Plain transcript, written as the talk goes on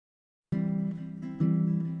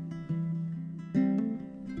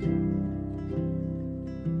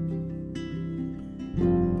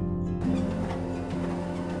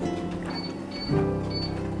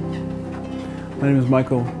My name is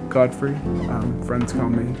Michael Godfrey. Friends call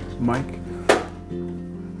me Mike.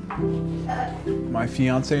 My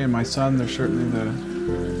fiance and my son, they're certainly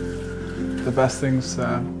the best things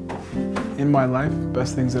in my life,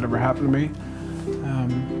 best things that ever happened to me.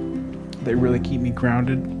 They really keep me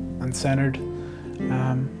grounded and centered.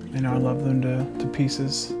 I love them to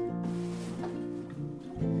pieces.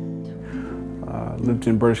 Lived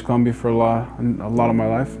in British Columbia for a lot of my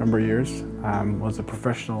life, a number of years. Was a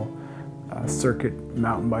professional circuit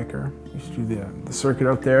mountain biker. Used to do the circuit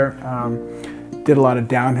out there. Did a lot of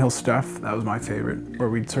downhill stuff. That was my favorite, where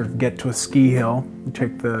we'd sort of get to a ski hill, we'd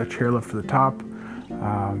take the chairlift to the top,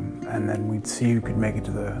 and then we'd see who could make it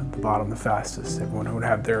to the bottom the fastest. Everyone would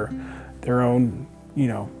have their own,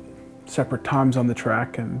 separate times on the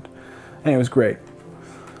track, and it was great.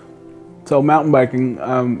 So mountain biking,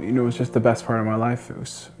 was just the best part of my life. It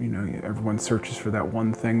was, everyone searches for that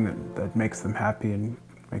one thing that makes them happy and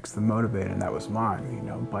makes them motivated, and that was mine.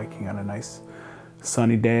 Biking on a nice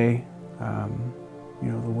sunny day,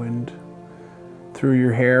 the wind through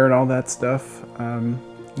your hair and all that stuff.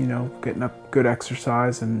 Getting up good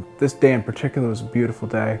exercise, and this day in particular was a beautiful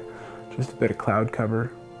day. Just a bit of cloud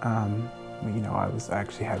cover. I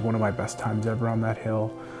actually had one of my best times ever on that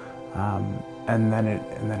hill, and then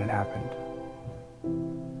it happened.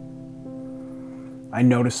 I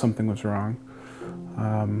noticed something was wrong.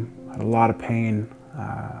 Had a lot of pain,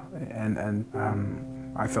 and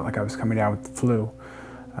I felt like I was coming down with the flu.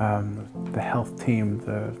 The health team,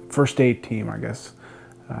 the first aid team, I guess,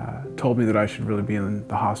 told me that I should really be in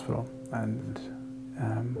the hospital. And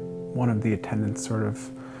one of the attendants, sort of,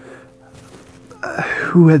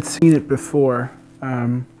 who had seen it before,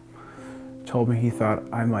 told me he thought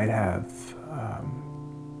I might have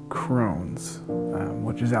Crohn's,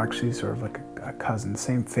 which is actually sort of like a cousin,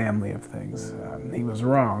 same family of things. He was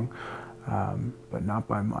wrong, but not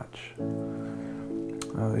by much.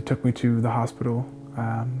 They took me to the hospital,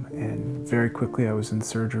 and very quickly I was in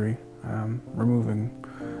surgery, removing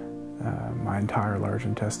my entire large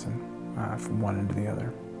intestine from one end to the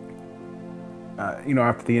other.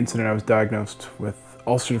 After the incident, I was diagnosed with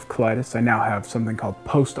ulcerative colitis. I now have something called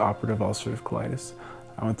post-operative ulcerative colitis.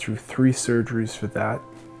 I went through 3 surgeries for that.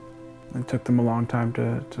 It took them a long time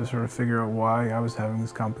to sort of figure out why I was having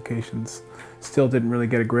these complications. Still didn't really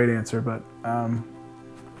get a great answer, but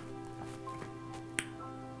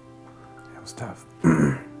it was tough.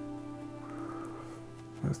 It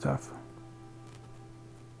was tough.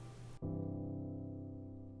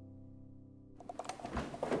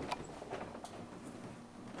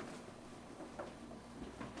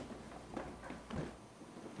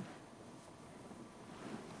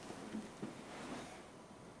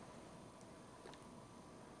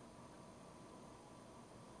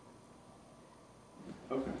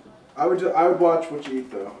 Okay. I would watch what you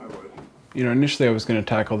eat, though. I would. Initially I was going to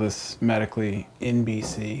tackle this medically in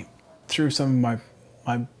BC. Through some of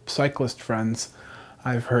my cyclist friends,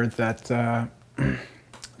 I've heard that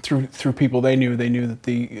through people they knew that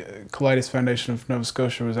the Colitis Foundation of Nova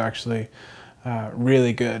Scotia was actually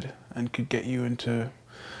really good and could get you into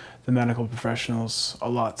the medical professionals a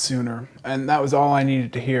lot sooner. And that was all I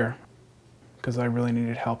needed to hear, because I really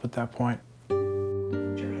needed help at that point.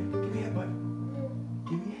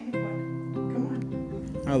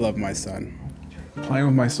 I love my son. Playing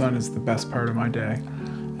with my son is the best part of my day,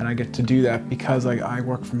 and I get to do that because I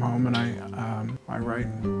work from home, and I write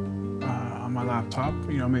on my laptop,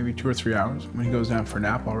 maybe 2 or 3 hours. When he goes down for a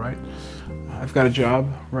nap, I'll write. I've got a job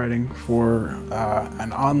writing for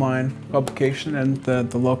an online publication and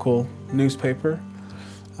the local newspaper,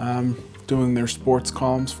 doing their sports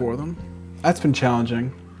columns for them. That's been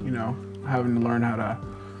challenging, having to learn how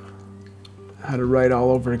to write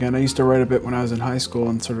all over again. I used to write a bit when I was in high school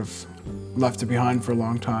and sort of left it behind for a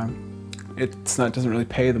long time. It doesn't really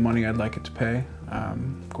pay the money I'd like it to pay,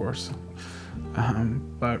 of course.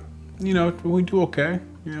 But, we do okay.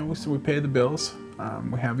 We pay the bills.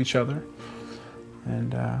 We have each other.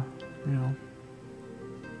 And,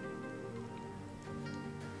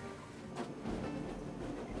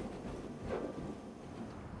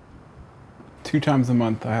 2 times a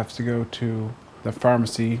month I have to go to the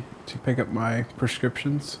pharmacy to pick up my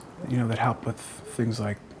prescriptions, that help with things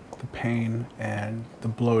like the pain and the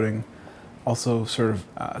bloating. Also sort of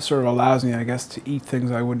allows me, I guess, to eat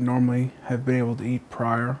things I wouldn't normally have been able to eat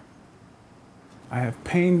prior. I have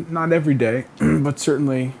pain, not every day, but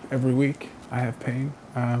certainly every week I have pain.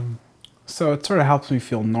 So it sort of helps me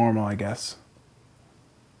feel normal, I guess.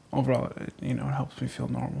 Overall, it helps me feel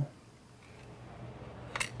normal.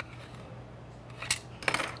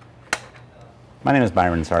 My name is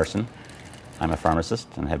Byron Sarson. I'm a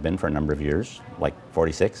pharmacist and have been for a number of years, like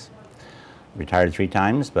 46. Retired 3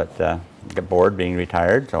 times, but got bored being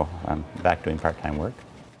retired, so I'm back doing part-time work.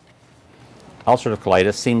 Ulcerative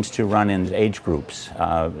colitis seems to run in age groups.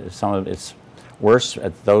 Some of it's worse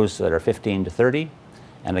at those that are 15 to 30,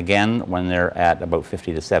 and again when they're at about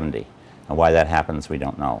 50 to 70. And why that happens, we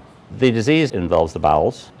don't know. The disease involves the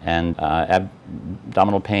bowels, and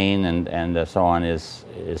abdominal pain and so on is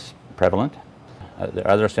prevalent. There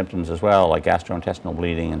are other symptoms as well, like gastrointestinal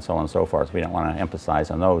bleeding and so on and so forth. We don't want to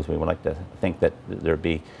emphasize on those. We would like to think that there'd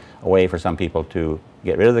be a way for some people to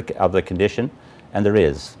get rid of the condition, and there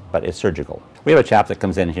is, but it's surgical. We have a chap that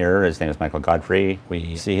comes in here, his name is Michael Godfrey.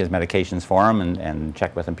 We see his medications for him and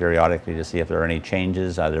check with him periodically to see if there are any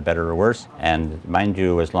changes, either better or worse. And mind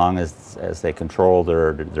you, as long as they control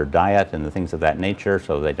their diet and the things of that nature,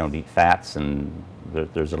 so they don't eat fats, and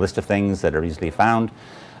there's a list of things that are easily found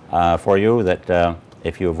for you, that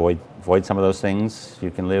if you avoid some of those things,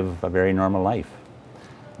 you can live a very normal life.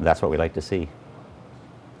 And that's what we like to see.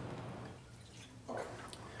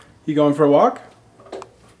 You going for a walk?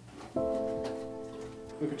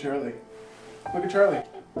 Look at Charlie. Look at Charlie.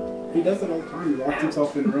 He does it all the time. He locks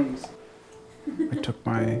himself in rooms. I took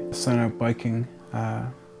my son out biking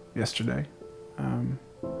yesterday.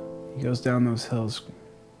 He goes down those hills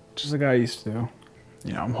just like I used to do.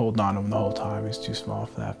 You know, I'm holding on to him the whole time. He's too small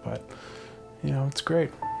for that, but you know, it's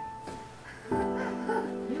great. You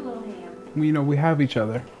little ham. You know, we have each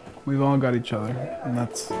other. We've all got each other, and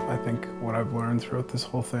that's, I think, what I've learned throughout this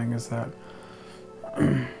whole thing is that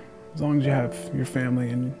as long as you have your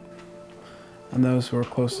family and those who are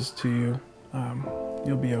closest to you,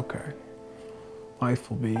 you'll be okay. Life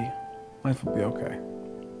will be okay.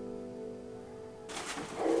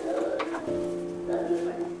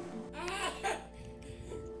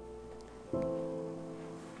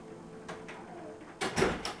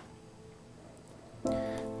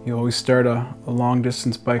 You always start a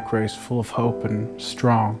long-distance bike race full of hope and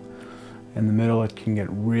strong. In the middle, it can get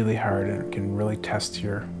really hard and it can really test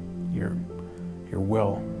your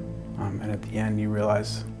will. And at the end, you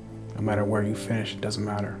realize no matter where you finish, it doesn't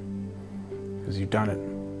matter because you've done it.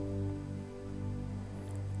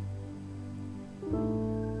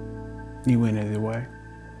 You win either way.